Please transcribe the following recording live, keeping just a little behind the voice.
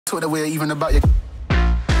talk that way even about your...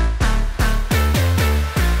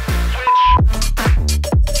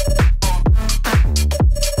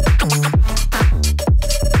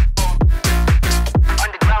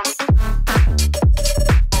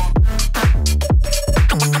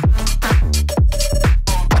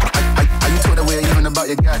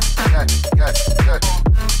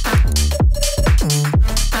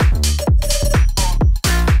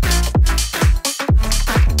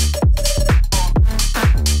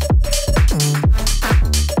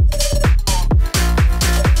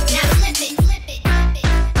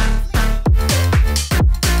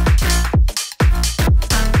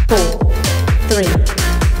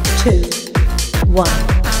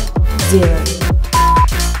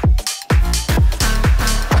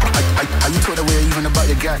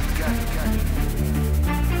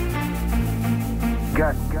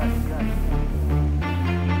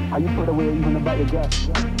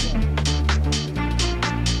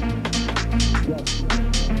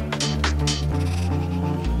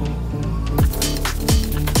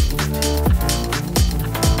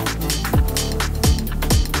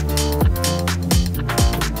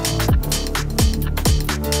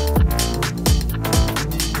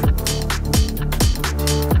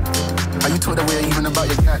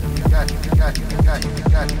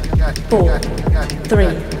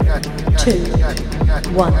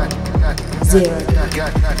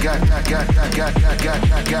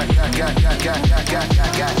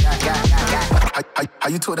 How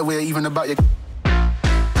you talk that way even about your...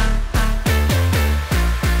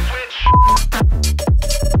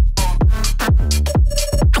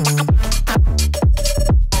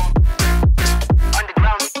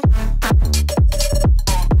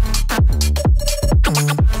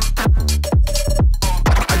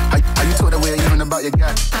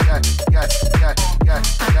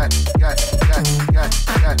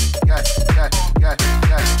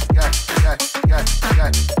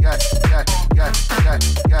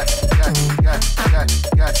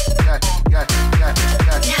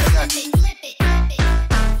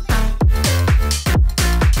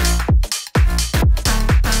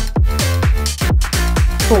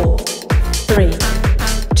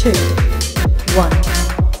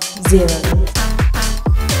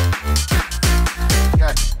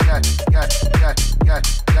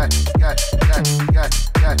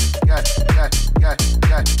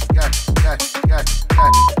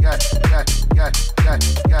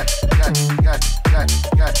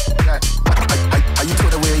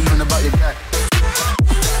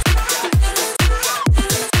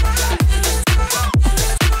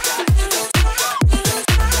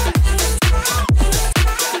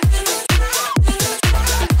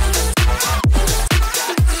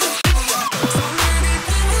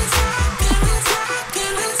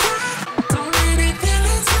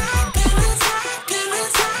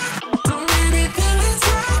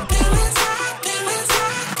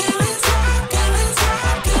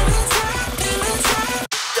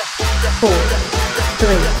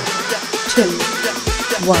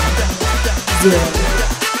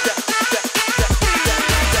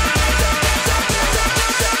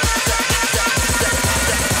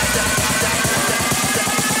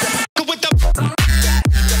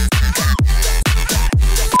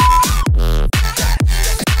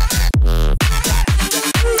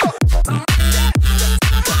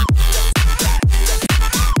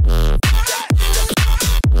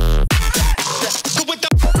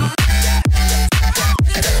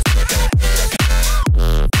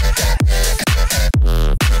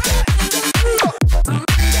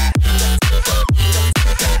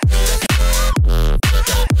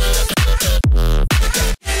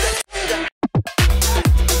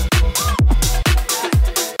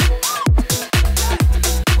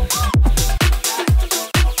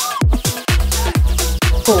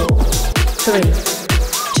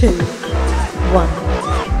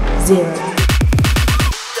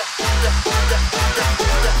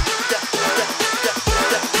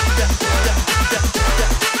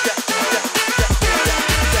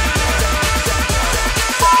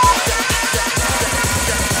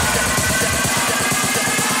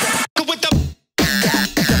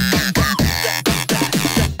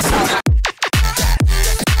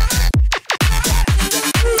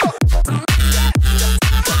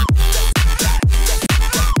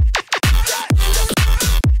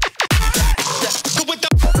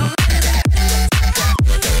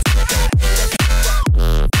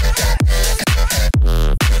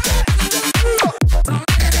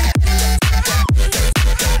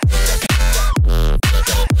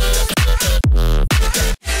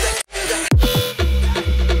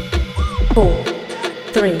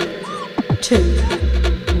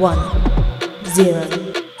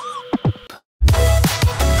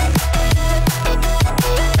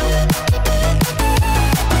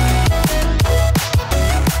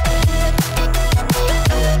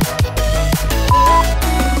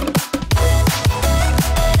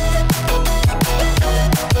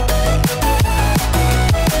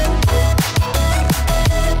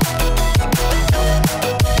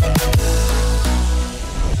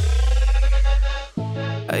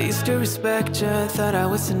 thought I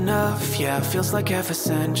was enough. Yeah, it feels like half a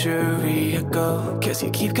century ago. Guess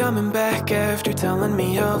you keep coming back after telling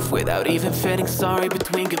me off, without even feeling sorry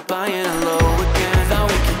between goodbye and hello again.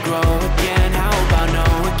 Thought we could grow again, how about no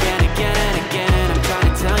again, again and again. I'm trying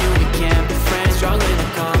to tell you we can't be friends, struggling to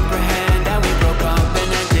comprehend that we broke up and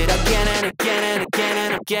ended again and again and again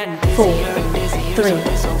and again. 4, 3,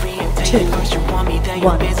 2,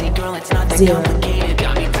 1, 0.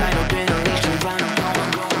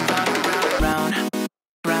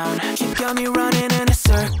 Got me running in a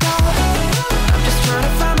circle. I'm just trying to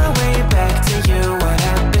find my way back to you. What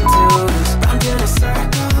happened to us? Round in a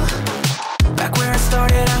circle. Back where I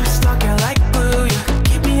started, I'm stuck here like glue. You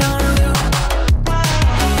keep me on a loop.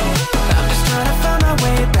 I'm just trying to find my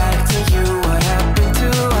way back to you. What happened to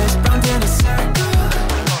us? Round in a circle.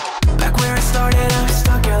 Back where I started, I'm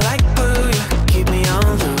stuck here like glue. You keep me on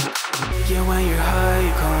a loop. Yeah, when you're high,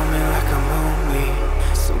 you call me like I'm lonely.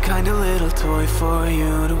 Some kind of little toy for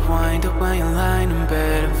you to wind up when you're lying in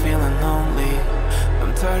bed and feeling lonely.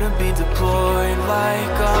 I'm tired of being deployed,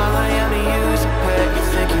 like all I am to use a pet. You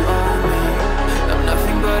think you own me? I'm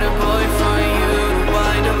nothing but a boy for you to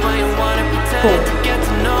wind up when you wanna pretend to get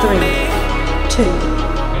to know me. 4, 3, 2,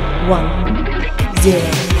 1, 0.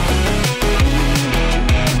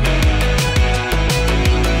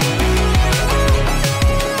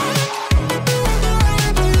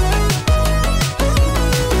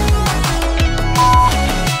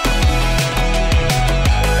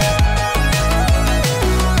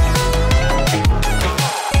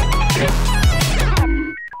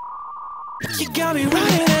 You got me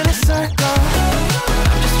running in a circle.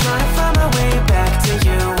 I'm just trying to find my way back to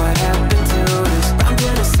you. What happened to us? Round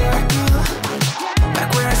in a circle. Back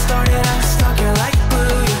where I started, I'm stuck here like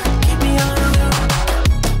glue. You keep me on a loop.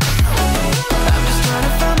 I'm just trying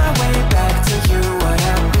to find my way back to you. What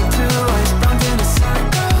happened to us? Round in a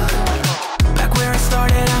circle. Back where I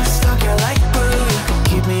started, I'm stuck here like glue. You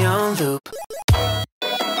keep me on loop.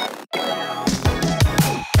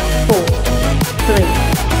 4, 3,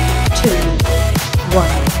 2, 1,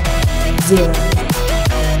 0.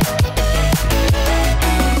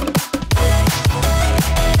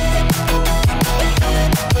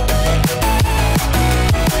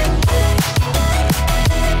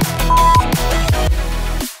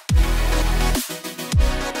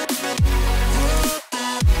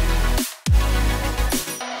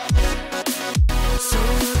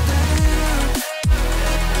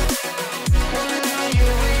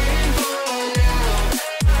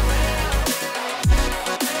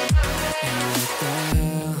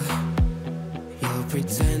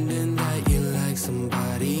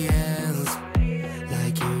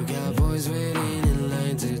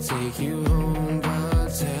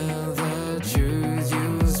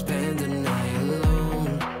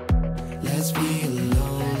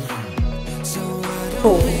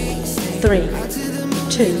 4, 3,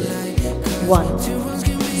 2, 1,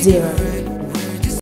 0.